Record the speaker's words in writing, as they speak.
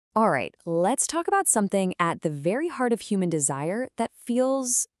All right, let's talk about something at the very heart of human desire that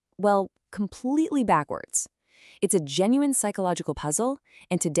feels, well, completely backwards. It's a genuine psychological puzzle,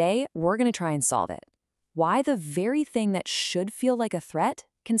 and today we're going to try and solve it. Why the very thing that should feel like a threat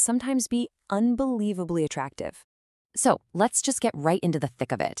can sometimes be unbelievably attractive. So let's just get right into the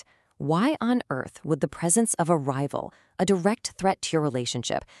thick of it. Why on earth would the presence of a rival, a direct threat to your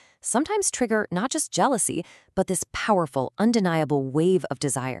relationship, sometimes trigger not just jealousy, but this powerful, undeniable wave of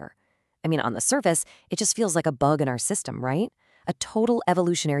desire? I mean, on the surface, it just feels like a bug in our system, right? A total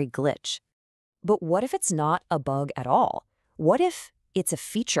evolutionary glitch. But what if it's not a bug at all? What if it's a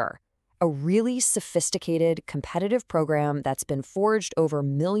feature? A really sophisticated, competitive program that's been forged over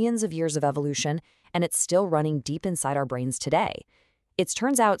millions of years of evolution, and it's still running deep inside our brains today. It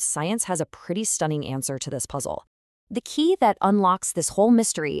turns out science has a pretty stunning answer to this puzzle. The key that unlocks this whole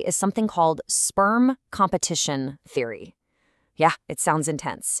mystery is something called Sperm Competition Theory. Yeah, it sounds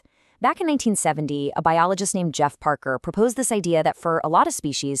intense. Back in 1970, a biologist named Geoff Parker proposed this idea that for a lot of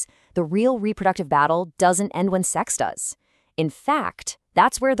species, the real reproductive battle doesn't end when sex does. In fact,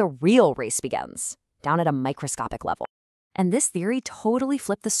 that's where the real race begins, down at a microscopic level. And this theory totally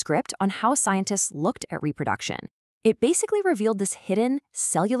flipped the script on how scientists looked at reproduction. It basically revealed this hidden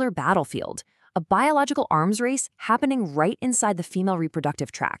cellular battlefield, a biological arms race happening right inside the female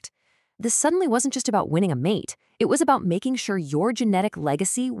reproductive tract. This suddenly wasn't just about winning a mate. It was about making sure your genetic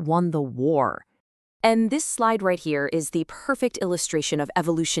legacy won the war. And this slide right here is the perfect illustration of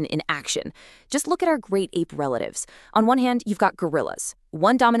evolution in action. Just look at our great ape relatives. On one hand, you've got gorillas.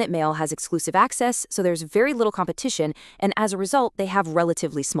 One dominant male has exclusive access, so there's very little competition, and as a result, they have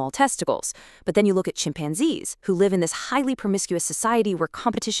relatively small testicles. But then you look at chimpanzees, who live in this highly promiscuous society where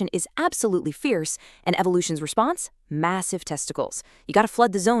competition is absolutely fierce, and evolution's response? Massive testicles. You gotta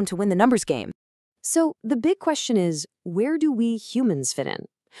flood the zone to win the numbers game. So the big question is, where do we humans fit in?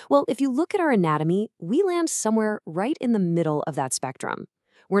 Well, if you look at our anatomy, we land somewhere right in the middle of that spectrum.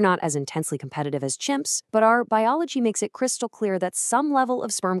 We're not as intensely competitive as chimps, but our biology makes it crystal clear that some level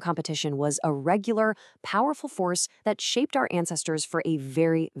of sperm competition was a regular, powerful force that shaped our ancestors for a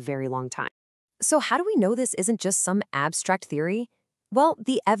very, very long time. So how do we know this isn't just some abstract theory? Well,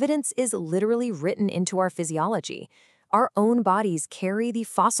 the evidence is literally written into our physiology. Our own bodies carry the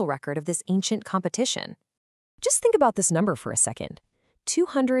fossil record of this ancient competition. Just think about this number for a second.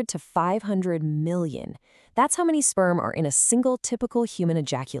 200 to 500 million. That's how many sperm are in a single typical human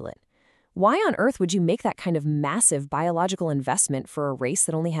ejaculate. Why on earth would you make that kind of massive biological investment for a race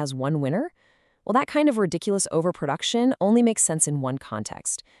that only has one winner? Well, that kind of ridiculous overproduction only makes sense in one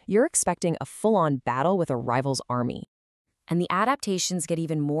context. You're expecting a full-on battle with a rival's army. And the adaptations get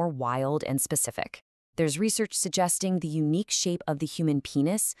even more wild and specific. There's research suggesting the unique shape of the human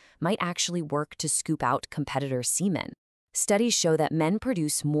penis might actually work to scoop out competitor semen. Studies show that men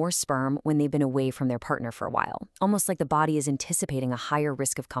produce more sperm when they've been away from their partner for a while, almost like the body is anticipating a higher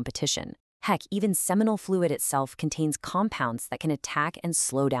risk of competition. Heck, even seminal fluid itself contains compounds that can attack and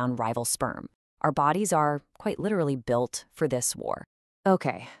slow down rival sperm. Our bodies are, quite literally, built for this war.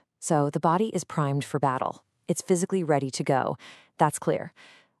 Okay, so the body is primed for battle. It's physically ready to go. That's clear.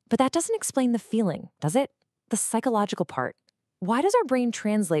 But that doesn't explain the feeling, does it? The psychological part. Why does our brain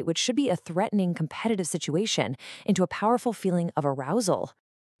translate what should be a threatening, competitive situation into a powerful feeling of arousal?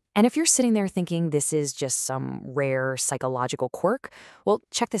 And if you're sitting there thinking this is just some rare psychological quirk, well,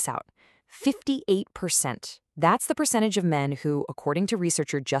 check this out. 58%. That's the percentage of men who, according to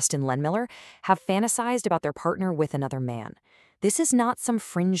researcher Justin Lenmiller, have fantasized about their partner with another man. This is not some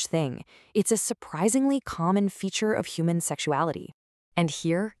fringe thing. It's a surprisingly common feature of human sexuality. And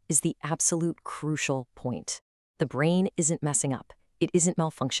here is the absolute crucial point. The brain isn't messing up. It isn't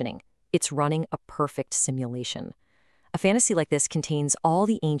malfunctioning. It's running a perfect simulation. A fantasy like this contains all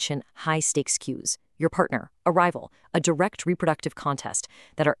the ancient, high-stakes cues, your partner, a rival, a direct reproductive contest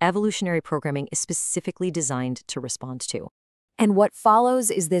that our evolutionary programming is specifically designed to respond to. And what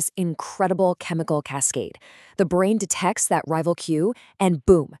follows is this incredible chemical cascade. The brain detects that rival cue, and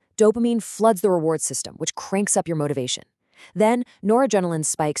boom, dopamine floods the reward system, which cranks up your motivation. Then, noradrenaline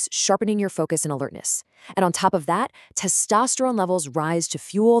spikes, sharpening your focus and alertness. And on top of that, testosterone levels rise to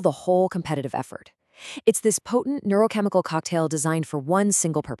fuel the whole competitive effort. It's this potent neurochemical cocktail designed for one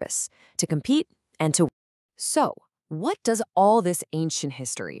single purpose: to compete and to win. So, what does all this ancient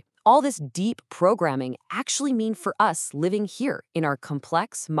history, all this deep programming actually mean for us living here in our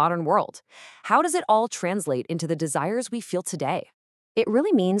complex, modern world? How does it all translate into the desires we feel today? It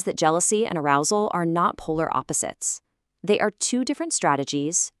really means that jealousy and arousal are not polar opposites. They are two different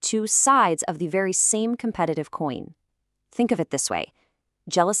strategies, two sides of the very same competitive coin. Think of it this way.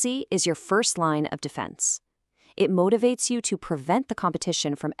 Jealousy is your first line of defense. It motivates you to prevent the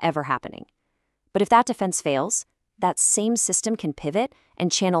competition from ever happening. But if that defense fails, that same system can pivot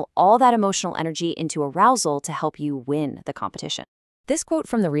and channel all that emotional energy into arousal to help you win the competition. This quote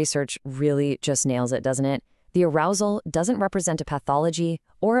from the research really just nails it, doesn't it? The arousal doesn't represent a pathology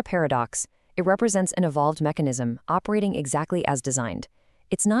or a paradox. It represents an evolved mechanism operating exactly as designed.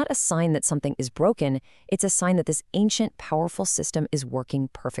 It's not a sign that something is broken, it's a sign that this ancient, powerful system is working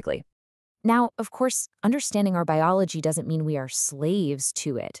perfectly. Now, of course, understanding our biology doesn't mean we are slaves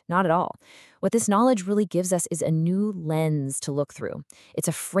to it. Not at all. What this knowledge really gives us is a new lens to look through. It's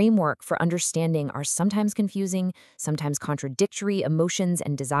a framework for understanding our sometimes confusing, sometimes contradictory emotions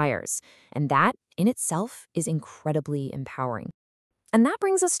and desires. And that, in itself, is incredibly empowering. And that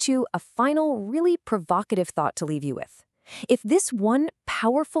brings us to a final, really provocative thought to leave you with. If this one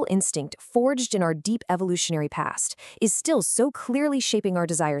powerful instinct forged in our deep evolutionary past is still so clearly shaping our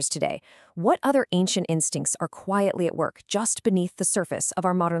desires today, what other ancient instincts are quietly at work just beneath the surface of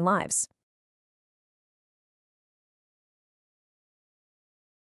our modern lives?